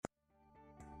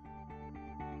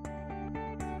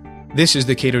This is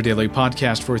the Cato Daily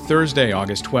Podcast for Thursday,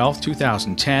 August 12,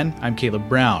 2010. I'm Caleb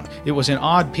Brown. It was an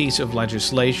odd piece of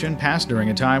legislation passed during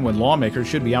a time when lawmakers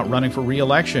should be out running for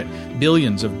re-election.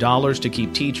 Billions of dollars to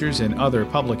keep teachers and other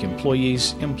public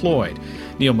employees employed.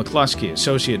 Neil McCluskey,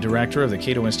 Associate Director of the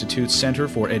Cato Institute's Center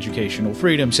for Educational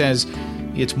Freedom, says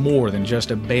it's more than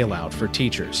just a bailout for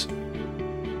teachers.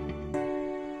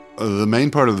 The main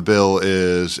part of the bill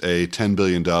is a $10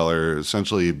 billion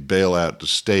essentially bailout to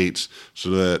states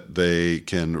so that they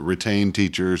can retain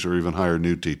teachers or even hire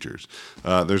new teachers.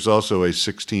 There's also a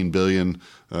 $16 billion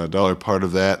part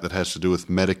of that has to do with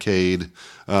Medicaid,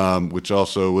 which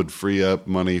also would free up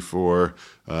money for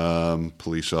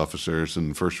police officers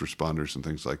and first responders and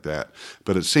things like that.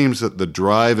 But it seems that the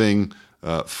driving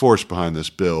force behind this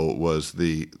bill was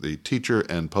the teacher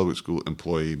and public school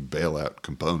employee bailout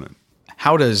component.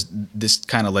 How does this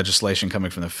kind of legislation coming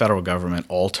from the federal government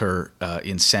alter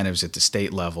incentives at the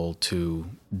state level to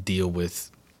deal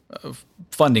with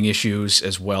funding issues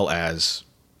as well as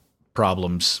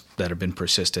problems that have been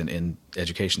persistent in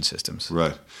education systems?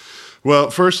 Right.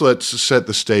 Well, first, let's set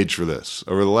the stage for this.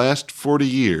 Over the last 40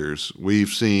 years, we've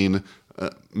seen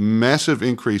massive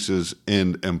increases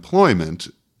in employment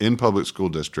in public school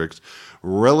districts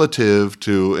relative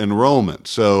to enrollment.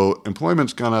 So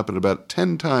employment's gone up at about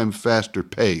 10 times faster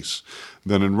pace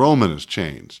than enrollment has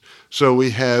changed. So we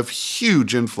have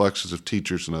huge influxes of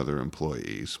teachers and other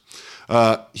employees,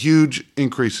 huge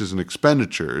increases in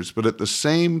expenditures, but at the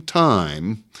same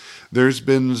time, there's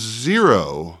been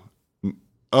zero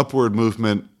upward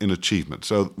movement in achievement.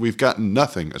 So we've gotten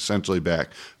nothing essentially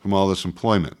back from all this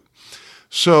employment.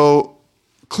 So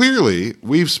clearly,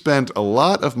 we've spent a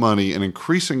lot of money in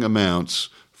increasing amounts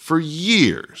for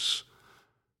years.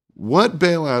 What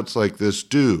bailouts like this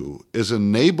do is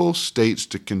enable states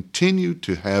to continue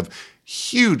to have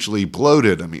hugely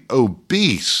bloated,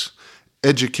 obese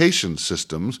education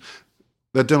systems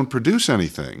that don't produce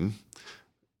anything.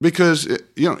 Because,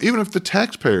 even if the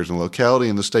taxpayers in the locality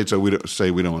and the states we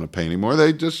don't want to pay anymore,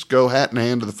 they just go hat in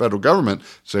hand to the federal government,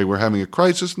 say we're having a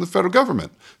crisis, and the federal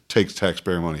government takes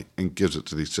taxpayer money and gives it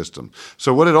to these systems.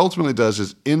 So what it ultimately does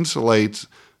is insulates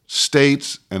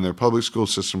states and their public school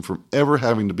system from ever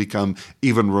having to become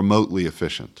even remotely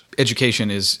efficient. Education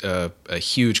is a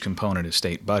huge component of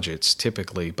state budgets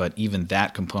typically, but even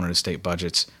that component of state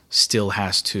budgets still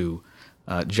has to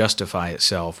justify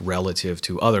itself relative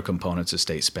to other components of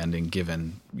state spending,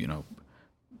 given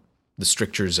the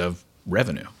strictures of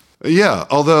revenue. Yeah,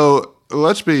 although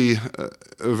let's be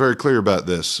very clear about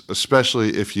this,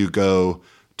 especially if you go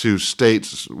to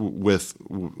states with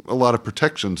a lot of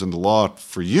protections in the law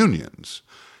for unions.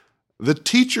 The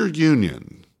teacher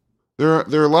union, there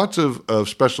are lots of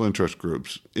special interest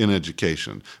groups in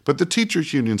education, but the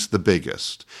teachers union's the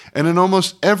biggest. And in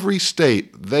almost every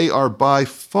state, they are by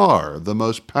far the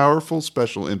most powerful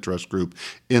special interest group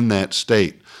in that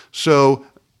state. So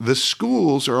the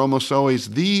schools are almost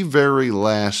always the very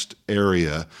last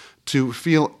area to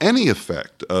feel any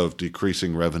effect of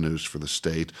decreasing revenues for the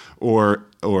state or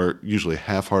usually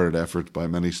half-hearted efforts by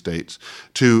many states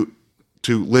to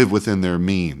live within their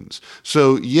means.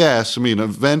 So yes,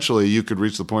 eventually you could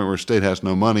reach the point where a state has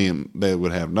no money and they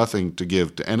would have nothing to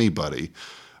give to anybody.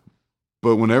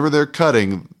 But whenever they're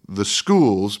cutting, the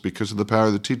schools, because of the power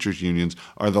of the teachers' unions,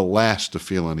 are the last to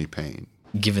feel any pain.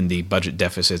 Given the budget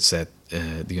deficits that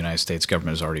the United States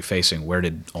government is already facing, where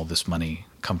did all this money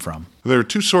come from? There are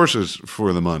two sources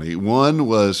for the money. One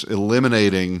was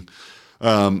eliminating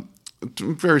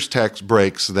various tax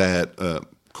breaks that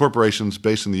corporations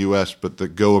based in the U.S. but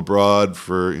that go abroad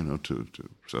for to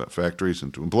set up factories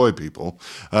and to employ people.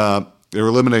 They were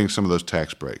eliminating some of those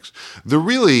tax breaks. The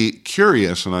really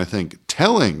curious and I think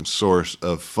telling source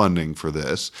of funding for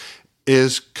this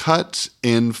is cuts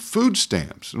in food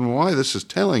stamps. And why this is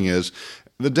telling is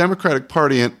the Democratic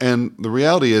Party, and the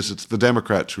reality is it's the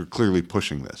Democrats who are clearly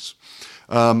pushing this.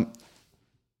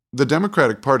 The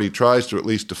Democratic Party tries to at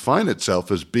least define itself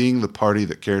as being the party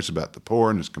that cares about the poor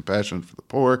and is compassionate for the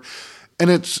poor. And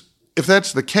if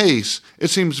that's the case, it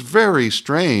seems very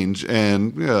strange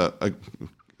and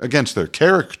against their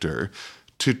character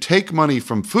to take money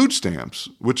from food stamps,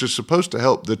 which is supposed to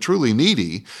help the truly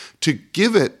needy, to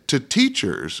give it to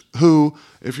teachers who,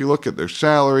 if you look at their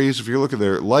salaries, if you look at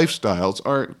their lifestyles,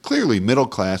 are clearly middle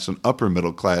class and upper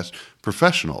middle class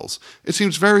professionals. It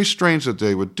seems very strange that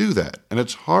they would do that. And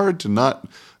it's hard to not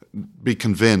be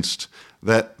convinced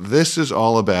that this is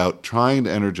all about trying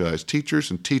to energize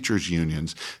teachers and teachers'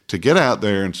 unions to get out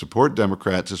there and support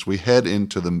Democrats as we head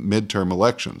into the midterm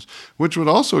elections, which would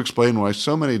also explain why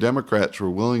so many Democrats were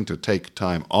willing to take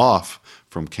time off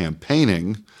from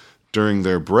campaigning during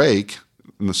their break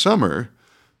in the summer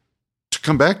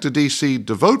come back to D.C.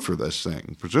 to vote for this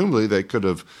thing. Presumably they could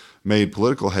have made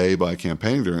political hay by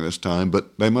campaigning during this time,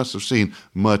 but they must have seen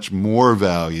much more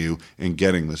value in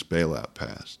getting this bailout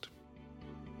passed.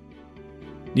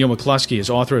 Neil McCluskey is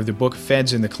author of the book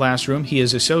Feds in the Classroom. He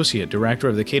is Associate Director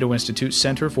of the Cato Institute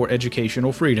Center for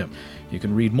Educational Freedom. You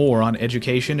can read more on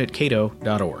education at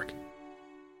cato.org.